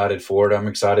I'm excited for it. I'm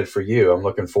excited for you. I'm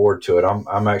looking forward to it.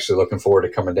 I'm actually looking forward to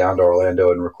coming down to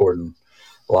Orlando and recording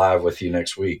live with you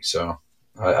next week. So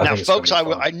I think it's folks,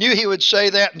 I knew he would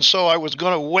say that, and so I was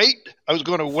going to wait.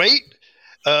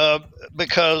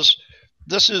 Because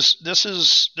this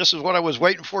is what I was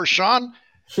waiting for. Sean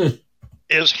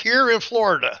is here in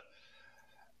Florida.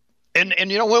 And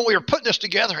when we were putting this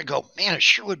together, I go, man, it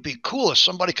sure would be cool if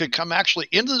somebody could come actually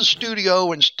into the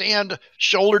studio and stand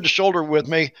shoulder to shoulder with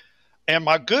me. And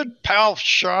my good pal,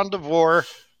 Sean DeVore,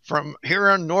 from here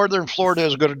in northern Florida,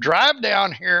 is going to drive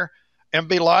down here and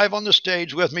be live on the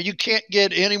stage with me. You can't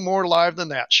get any more live than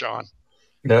that, Sean.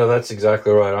 No, that's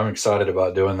exactly right. I'm excited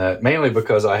about doing that, mainly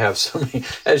because I have so many,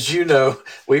 as you know,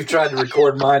 we've tried to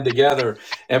record mine together,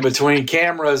 and between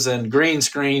cameras and green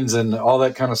screens and all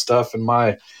that kind of stuff, and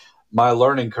my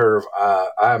learning curve,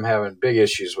 I'm having big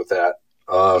issues with that.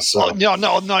 No,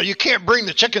 you can't bring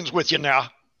the chickens with you now.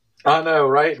 I know,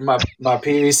 right? My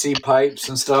PVC pipes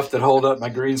and stuff that hold up my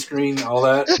green screen, all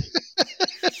that.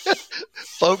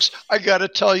 Folks, I got to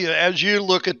tell you, as you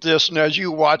look at this and as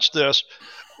you watch this,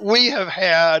 we have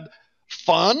had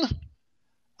fun.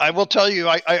 I will tell you,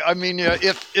 I mean,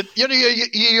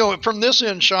 from this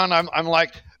end, Sean, I'm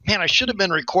like, man, I should have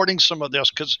been recording some of this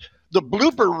because the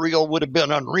blooper reel would have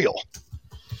been unreal.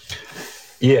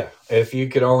 Yeah, if you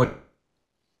could only.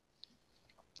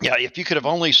 Yeah, if you could have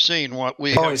only seen what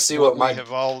we only have, see what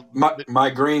my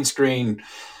green screen,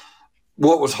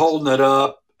 what was holding it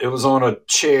up. It was on a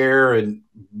chair and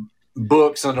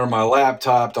books under my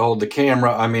laptop to hold the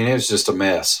camera. I mean, it was just a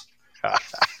mess.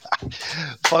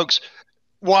 Folks,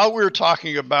 while we're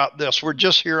talking about this, we're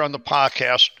just here on the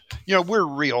podcast. We're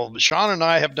real. Sean and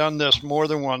I have done this more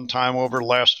than one time over the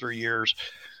last 3 years.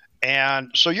 And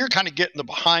so you're kind of getting the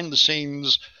behind the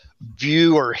scenes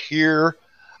view or hear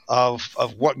of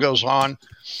what goes on.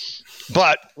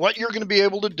 But what you're going to be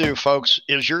able to do, folks,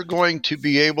 is you're going to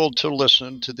be able to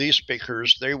listen to these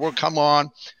speakers. They will come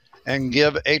on and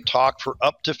give a talk for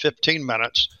up to 15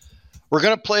 minutes. We're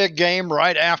going to play a game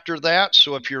right after that.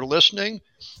 So if you're listening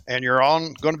and you're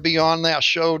going to be on that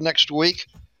show next week,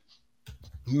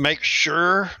 make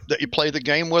sure that you play the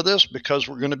game with us, because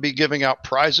we're going to be giving out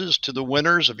prizes to the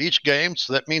winners of each game.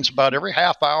 So that means about every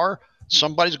half hour,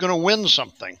 somebody's going to win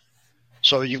something.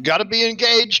 So you've got to be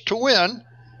engaged to win.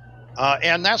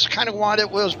 And that's kind of what it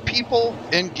was, people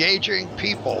engaging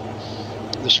people.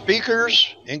 The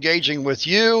speakers engaging with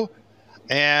you.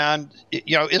 And,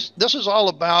 this is all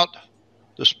about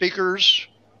the speakers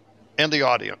and the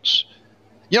audience.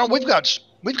 We've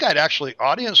got actually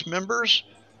audience members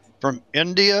from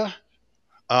India,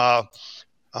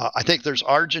 I think there's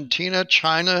Argentina,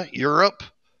 China, Europe.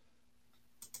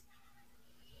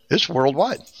 It's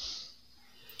worldwide.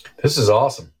 This is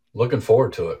awesome. Looking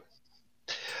forward to it.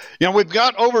 We've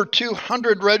got over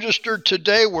 200 registered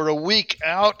today. We're a week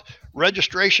out.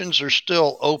 Registrations are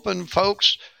still open,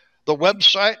 folks. The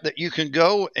website that you can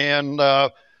go and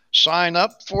sign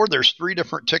up for, there's 3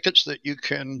 different tickets that you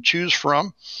can choose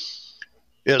from,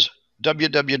 is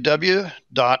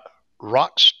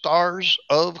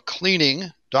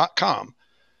www.rockstarsofcleaning.com.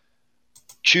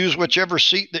 Choose whichever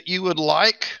seat that you would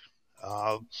like.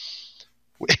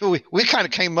 We kind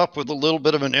of came up with a little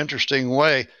bit of an interesting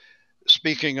way.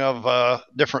 Speaking of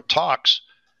different talks,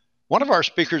 one of our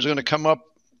speakers is going to come up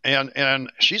and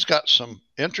she's got some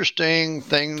interesting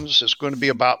things. It's going to be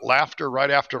about laughter right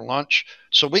after lunch.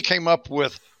 So we came up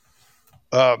with,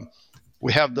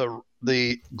 we have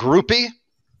the groupie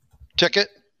ticket,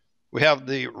 we have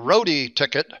the roadie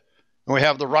ticket, and we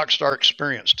have the Rockstar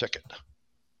Experience ticket.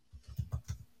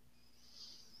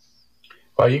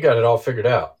 Well, you got it all figured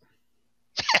out.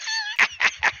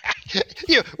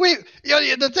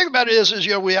 The thing about it is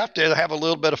we have to have a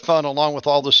little bit of fun along with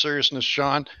all the seriousness,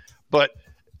 Sean. But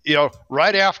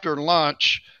right after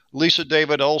lunch, Lisa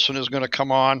David Olson is going to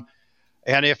come on,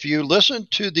 and if you listen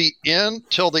to the end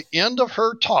till the end of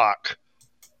her talk,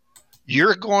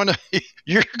 you're going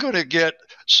to get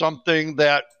something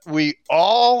that we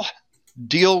all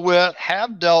deal with,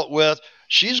 have dealt with.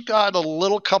 She's got a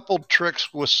little couple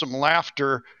tricks with some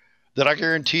laughter that I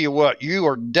guarantee you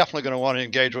are definitely going to want to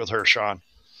engage with her, Sean.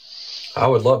 I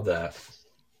would love that.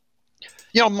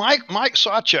 Mike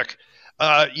Sawchuk,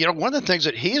 one of the things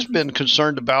that he's been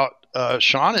concerned about,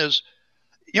 Sean, is,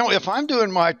 if I'm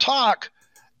doing my talk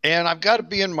and I've got to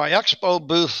be in my expo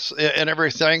booth and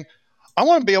everything, I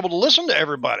want to be able to listen to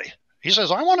everybody. He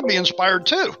says, I want to be inspired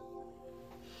too.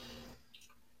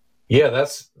 Yeah,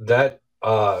 that.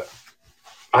 I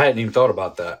hadn't even thought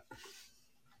about that.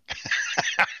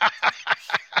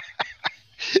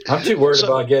 I'm too worried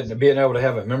about being able to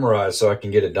have it memorized so I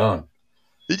can get it done.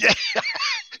 Yeah,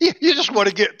 you just want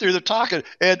to get through the talking,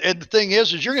 and the thing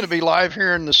is you're going to be live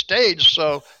here in the stage,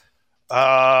 so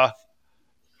we're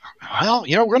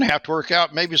going to have to work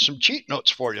out maybe some cheat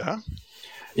notes for you, huh?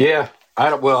 Yeah,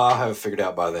 I'll have it figured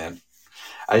out by then.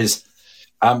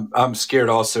 I'm scared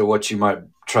also what you might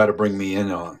try to bring me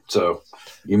in on. So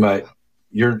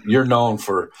you're known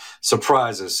for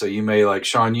surprises, so you may like,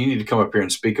 Sean, you need to come up here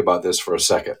and speak about this for a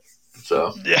second.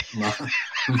 So yeah.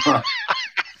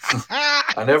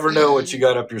 I never know what you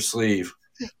got up your sleeve.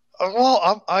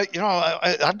 Well,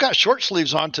 I've got short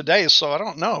sleeves on today, so I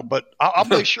don't know, but I'll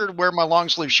be sure to wear my long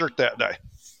sleeve shirt that day.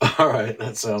 All right,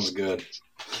 that sounds good.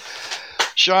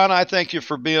 Sean, I thank you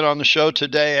for being on the show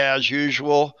today, as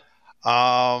usual.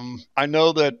 I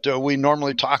know that we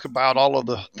normally talk about all of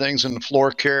the things in the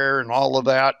floor care and all of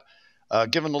that,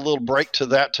 giving a little break to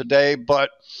that today.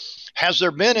 But has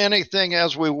there been anything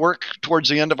as we work towards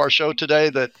the end of our show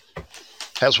today that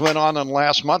has went on in the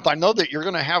last month? I know that you're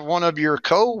going to have one of your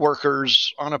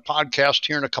co-workers on a podcast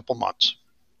here in a couple months.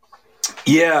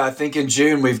 Yeah, I think in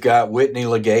June we've got Whitney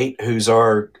Legate, who's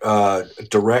our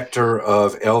director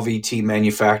of LVT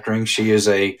manufacturing. She is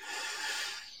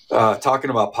talking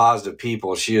about positive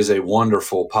people. She is a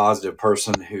wonderful, positive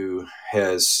person who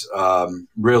has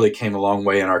really came a long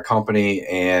way in our company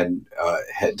and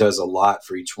does a lot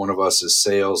for each one of us as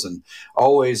sales, and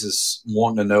always is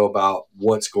wanting to know about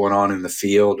what's going on in the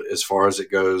field as far as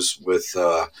it goes with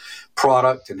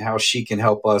product and how she can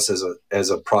help us as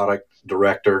a product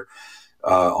director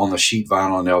on the sheet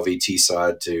vinyl and LVT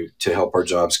side to help our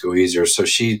jobs go easier. So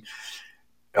she's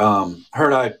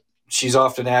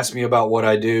often asked me about what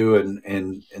I do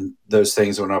and those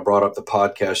things. When I brought up the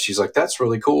podcast, she's like, that's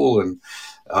really cool. And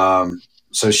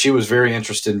so she was very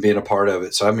interested in being a part of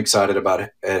it. So I'm excited about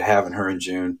having her in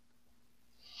June.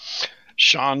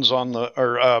 Sean's on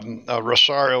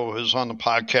Rosario is on the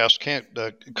podcast, can't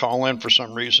call in for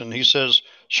some reason. He says,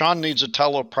 Sean needs a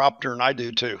teleprompter, and I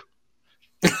do too.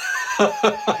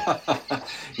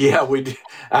 Yeah,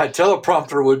 a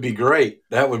teleprompter would be great.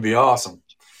 That would be awesome.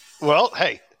 Well,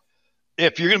 hey,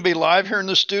 if you're going to be live here in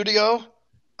the studio,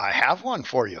 I have one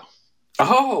for you.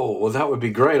 Oh, well, that would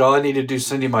be great. All I need to do is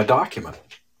send you my document.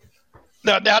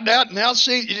 Now,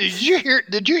 see,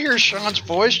 did you hear Sean's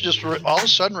voice just all of a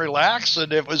sudden relax,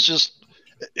 and it was just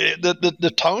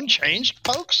the tone changed,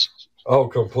 folks? Oh,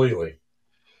 completely.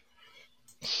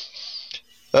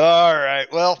 All right.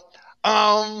 Well,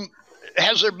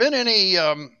 has there been any?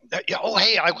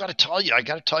 Hey, I got to tell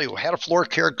you, we had a floor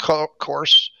care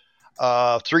course,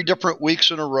 3 different weeks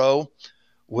in a row.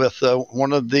 with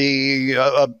one of the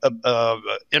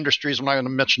industries. I'm not going to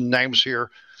mention names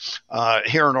here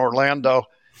in Orlando.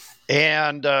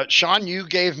 And Sean, you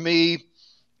gave me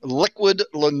liquid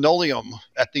linoleum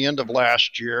at the end of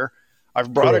last year.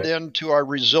 I've brought it into our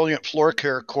resilient floor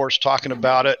care course talking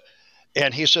about it.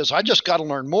 And he says, I just got to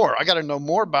learn more. I got to know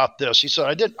more about this. He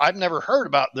said, I've never heard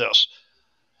about this.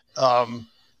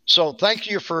 So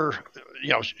thank you for,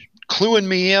 cluing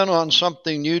me in on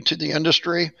something new to the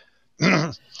industry.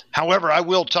 However, I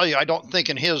will tell you, I don't think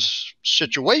in his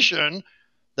situation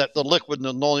that the liquid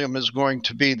linoleum is going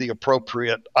to be the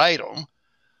appropriate item.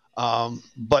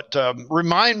 But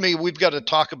remind me, we've got to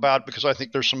talk about, because I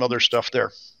think there's some other stuff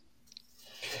there.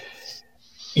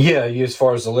 Yeah, as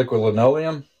far as the liquid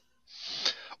linoleum?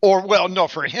 Or, well, no,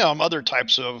 for him, other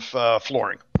types of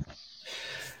flooring.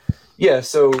 Yeah,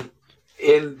 so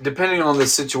depending on the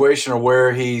situation or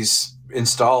where he's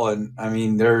installing, I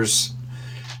mean,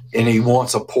 and he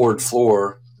wants a poured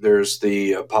floor, there's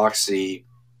the epoxy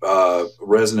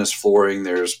resinous flooring,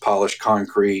 there's polished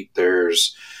concrete,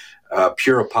 there's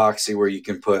pure epoxy where you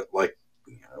can put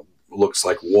looks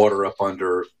like water up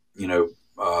under,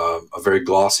 a very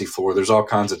glossy floor. There's all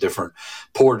kinds of different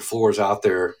poured floors out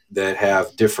there that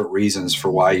have different reasons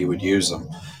for why you would use them.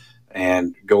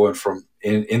 And going from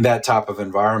in that type of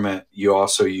environment, you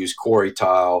also use quarry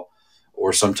tile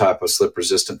or some type of slip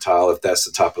resistant tile if that's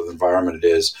the type of environment it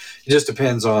is. It just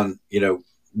depends on,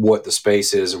 what the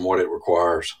space is and what it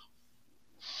requires.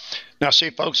 Now,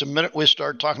 see, folks, the minute we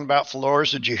start talking about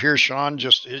floors, did you hear Sean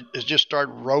just start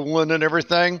rolling and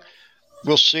everything?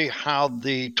 We'll see how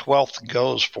the 12th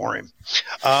goes for him.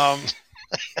 Well,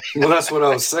 that's what I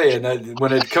was saying.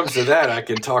 When it comes to that, I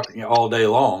can talk all day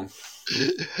long.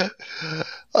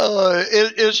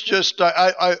 It's just,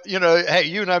 hey,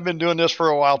 you and I have been doing this for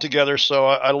a while together, so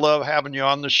I love having you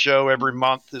on the show every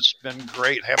month. It's been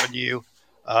great having you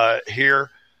here.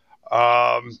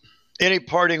 Any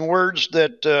parting words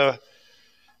that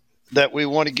we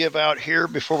want to give out here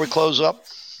before we close up?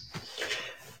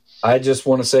 I just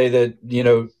want to say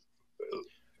that,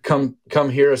 come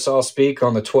hear us all speak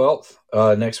on the 12th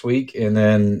next week, and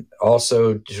then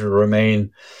also to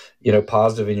remain,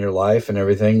 positive in your life and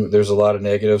everything. There's a lot of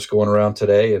negatives going around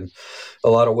today and a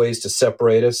lot of ways to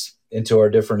separate us into our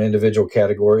different individual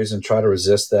categories and try to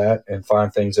resist that and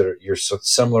find things that you're so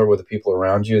similar with the people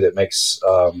around you that makes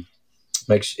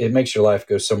your life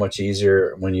go so much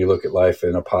easier when you look at life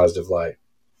in a positive light.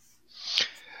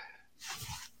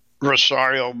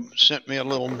 Rosario sent me a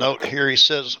little note here. He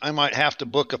says, I might have to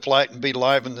book a flight and be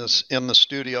live in the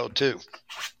studio too.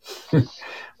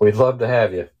 We'd love to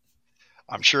have you.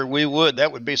 I'm sure we would.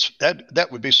 That would be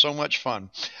so much fun.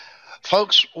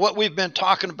 Folks, what we've been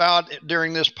talking about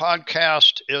during this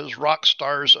podcast is Rock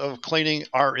Stars of Cleaning,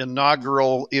 our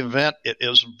inaugural event. It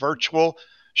is virtual,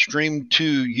 streamed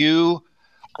to you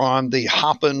on the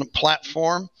Hopin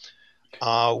platform.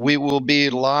 We will be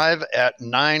live at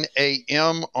 9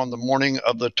 a.m. on the morning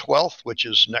of the 12th, which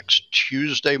is next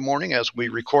Tuesday morning as we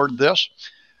record this.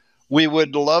 We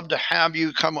would love to have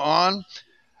you come on.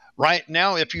 Right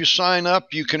now, if you sign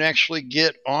up, you can actually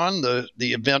get on. The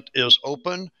event is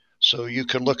open, so you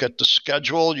can look at the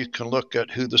schedule. You can look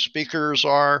at who the speakers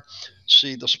are,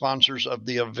 see the sponsors of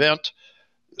the event,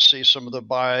 see some of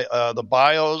the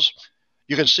bios.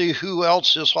 You can see who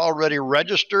else is already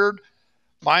registered.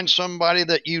 Find somebody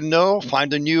that you know,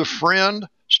 find a new friend,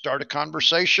 start a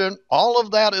conversation. All of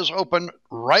that is open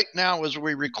right now as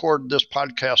we record this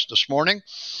podcast this morning.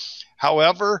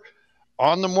 However,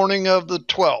 on the morning of the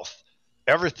 12th,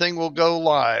 everything will go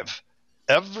live.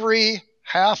 Every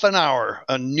half an hour,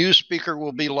 a new speaker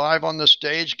will be live on the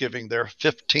stage giving their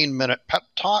 15-minute pep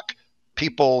talk,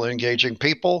 people engaging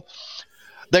people.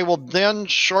 They will then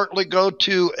shortly go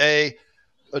to a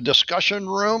discussion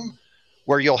room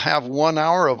where you'll have 1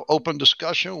 hour of open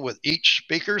discussion with each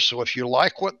speaker. So if you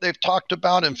like what they've talked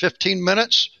about in 15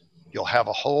 minutes, you'll have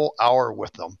a whole hour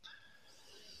with them.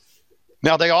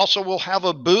 Now, they also will have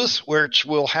a booth which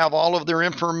will have all of their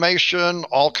information,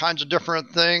 all kinds of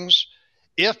different things.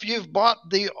 If you've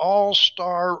bought the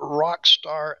All-Star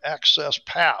Rockstar Access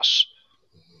Pass,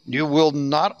 you will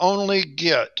not only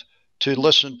get to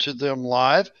listen to them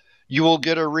live, you will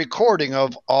get a recording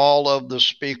of all of the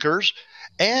speakers.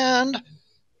 And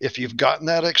if you've gotten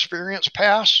that experience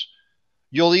pass,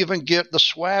 you'll even get the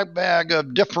swag bag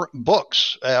of different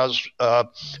books, as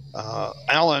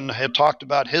Alan had talked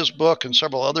about his book, and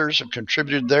several others have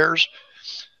contributed theirs.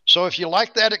 So if you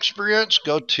like that experience,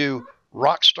 go to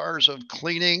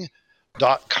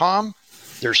rockstarsofcleaning.com.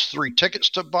 There's 3 tickets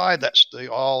to buy. That's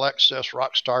the all-access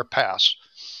Rockstar Pass.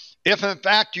 If, in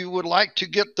fact, you would like to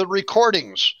get the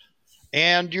recordings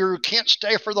and you can't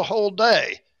stay for the whole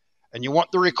day and you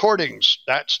want the recordings,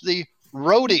 that's the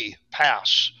Roadie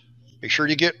Pass. Be sure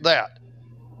you get that.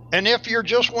 And if you're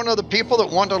just one of the people that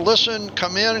want to listen,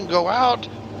 come in and go out,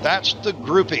 that's the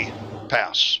Groupie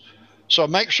Pass. So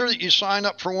make sure that you sign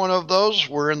up for one of those.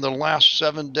 We're in the last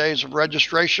 7 days of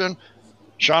registration.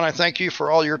 Sean, I thank you for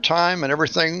all your time and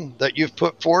everything that you've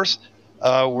put forth.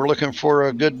 We're looking for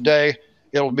a good day.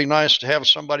 It'll be nice to have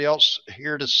somebody else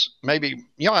here to maybe,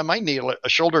 I might need a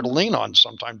shoulder to lean on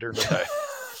sometime during the day.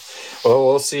 Well,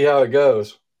 we'll see how it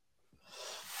goes.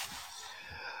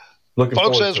 Looking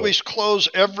Folks, forward as to we it. close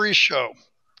every show,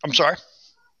 I'm sorry.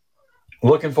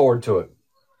 Looking forward to it.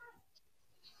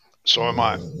 So am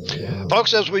I.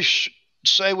 Folks, as we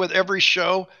say with every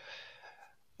show,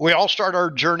 we all start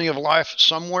our journey of life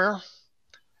somewhere,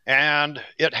 and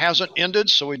it hasn't ended,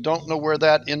 so we don't know where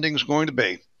that ending is going to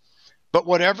be. But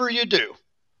whatever you do,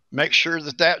 make sure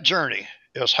that that journey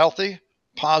is healthy,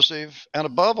 positive, and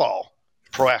above all,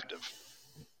 proactive.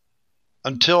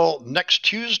 Until next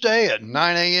Tuesday at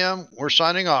 9 a.m., we're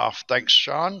signing off. Thanks,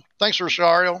 Sean. Thanks,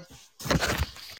 Rosario.